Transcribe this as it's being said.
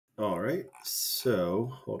All right,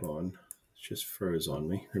 so hold on. It just froze on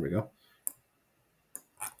me. Here we go.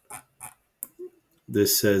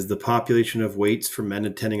 This says the population of weights for men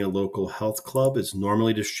attending a local health club is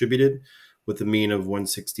normally distributed with a mean of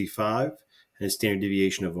 165 and a standard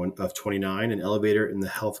deviation of 29. An elevator in the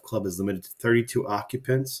health club is limited to 32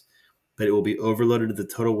 occupants, but it will be overloaded if the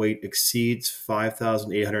total weight exceeds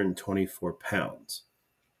 5,824 pounds.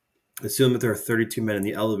 Assume that there are 32 men in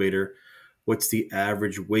the elevator. What's the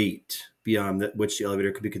average weight beyond which the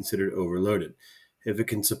elevator could be considered overloaded? If it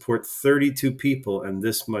can support 32 people and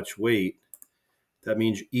this much weight, that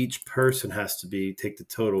means each person has to take the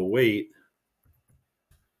total weight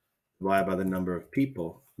divided by the number of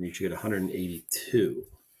people, and you should get 182.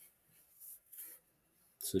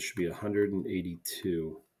 So this should be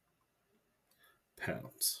 182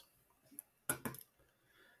 pounds.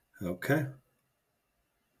 Okay.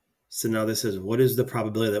 So now this says, what is the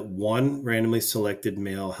probability that one randomly selected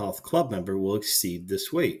male health club member will exceed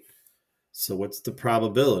this weight? So what's the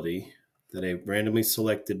probability that a randomly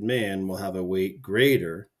selected man will have a weight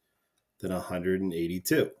greater than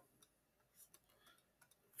 182?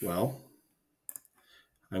 Well,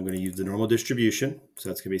 I'm going to use the normal distribution. So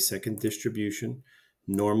that's going to be second distribution,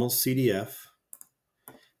 normal CDF.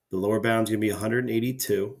 The lower bound is going to be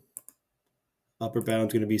 182. Upper bound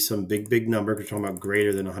is going to be some big number because we're talking about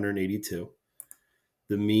greater than 182.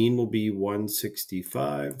 The mean will be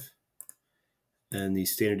 165. And the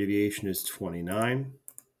standard deviation is 29.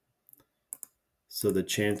 So the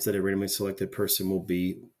chance that a randomly selected person will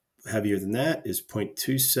be heavier than that is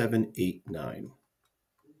 0.2789.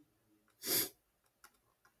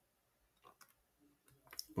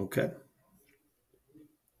 Okay.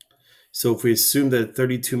 So if we assume that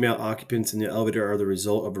 32 male occupants in the elevator are the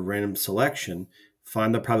result of a random selection,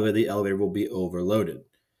 find the probability the elevator will be overloaded.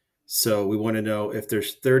 So we want to know if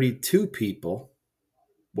there's 32 people,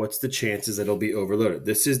 what's the chances that it'll be overloaded?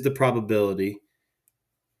 This is the probability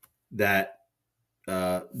that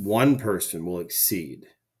one person will exceed.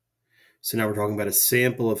 So now we're talking about a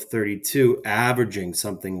sample of 32 averaging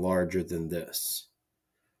something larger than this,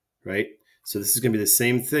 right? So this is going to be the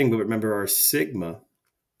same thing, but remember our sigma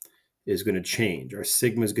is going to change. Our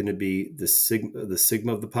sigma is going to be the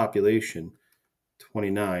sigma of the population,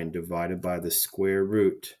 29, divided by the square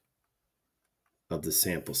root of the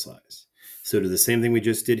sample size. So do the same thing we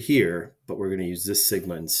just did here, but we're going to use this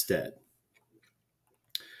sigma instead.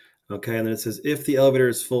 Okay, and then it says, if the elevator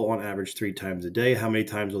is full on average 3 times a day, how many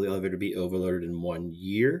times will the elevator be overloaded in 1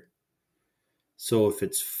 year? So if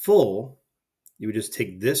it's full, you would just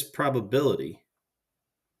take this probability,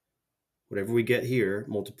 whatever we get here,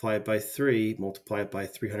 multiply it by 3, multiply it by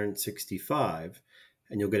 365,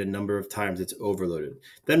 and you'll get a number of times it's overloaded.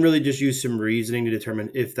 Then really just use some reasoning to determine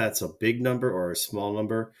if that's a big number or a small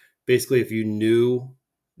number. Basically, if you knew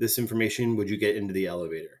this information, would you get into the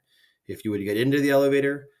elevator? If you would get into the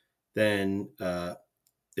elevator, then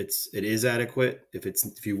it is adequate.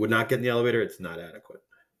 If you would not get in the elevator, it's not adequate.